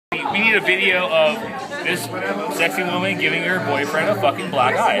We need a video of this sexy woman giving her boyfriend a fucking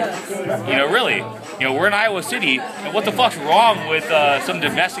black eye. You know, really. You know, we're in Iowa City, and what the fuck's wrong with some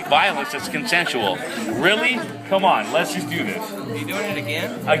domestic violence that's consensual? Really? Come on, let's just do this. Are you doing it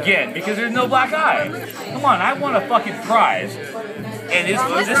again? Again, because there's no black eye. Come on, I want a fucking prize. And this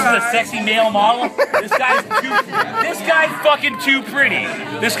is a sexy male model. This guy's fucking too pretty.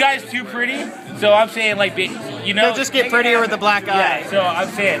 This guy's too pretty. So I'm saying, like, you know, he'll just get prettier with the black eye. Yeah. So I'm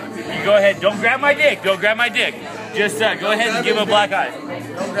saying, you go ahead. Don't grab my dick. Don't grab my dick. Just go ahead and give him a black eye.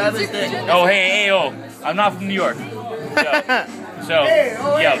 Don't grab his dick. Oh, hey, oh, I'm not from New York. So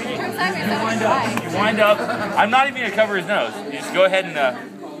yeah. You wind up. I'm not even gonna cover his nose. You just go ahead and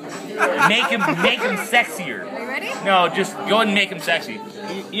make him sexier. Are you ready? No, just go ahead and make him sexy.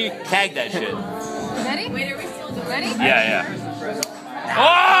 You tag that shit. Ready? Wait, are we still doing ready? Yeah.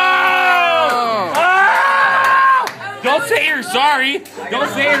 Oh! Oh! Don't say you're sorry. Don't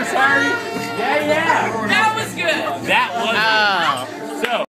say you're sorry. Yeah.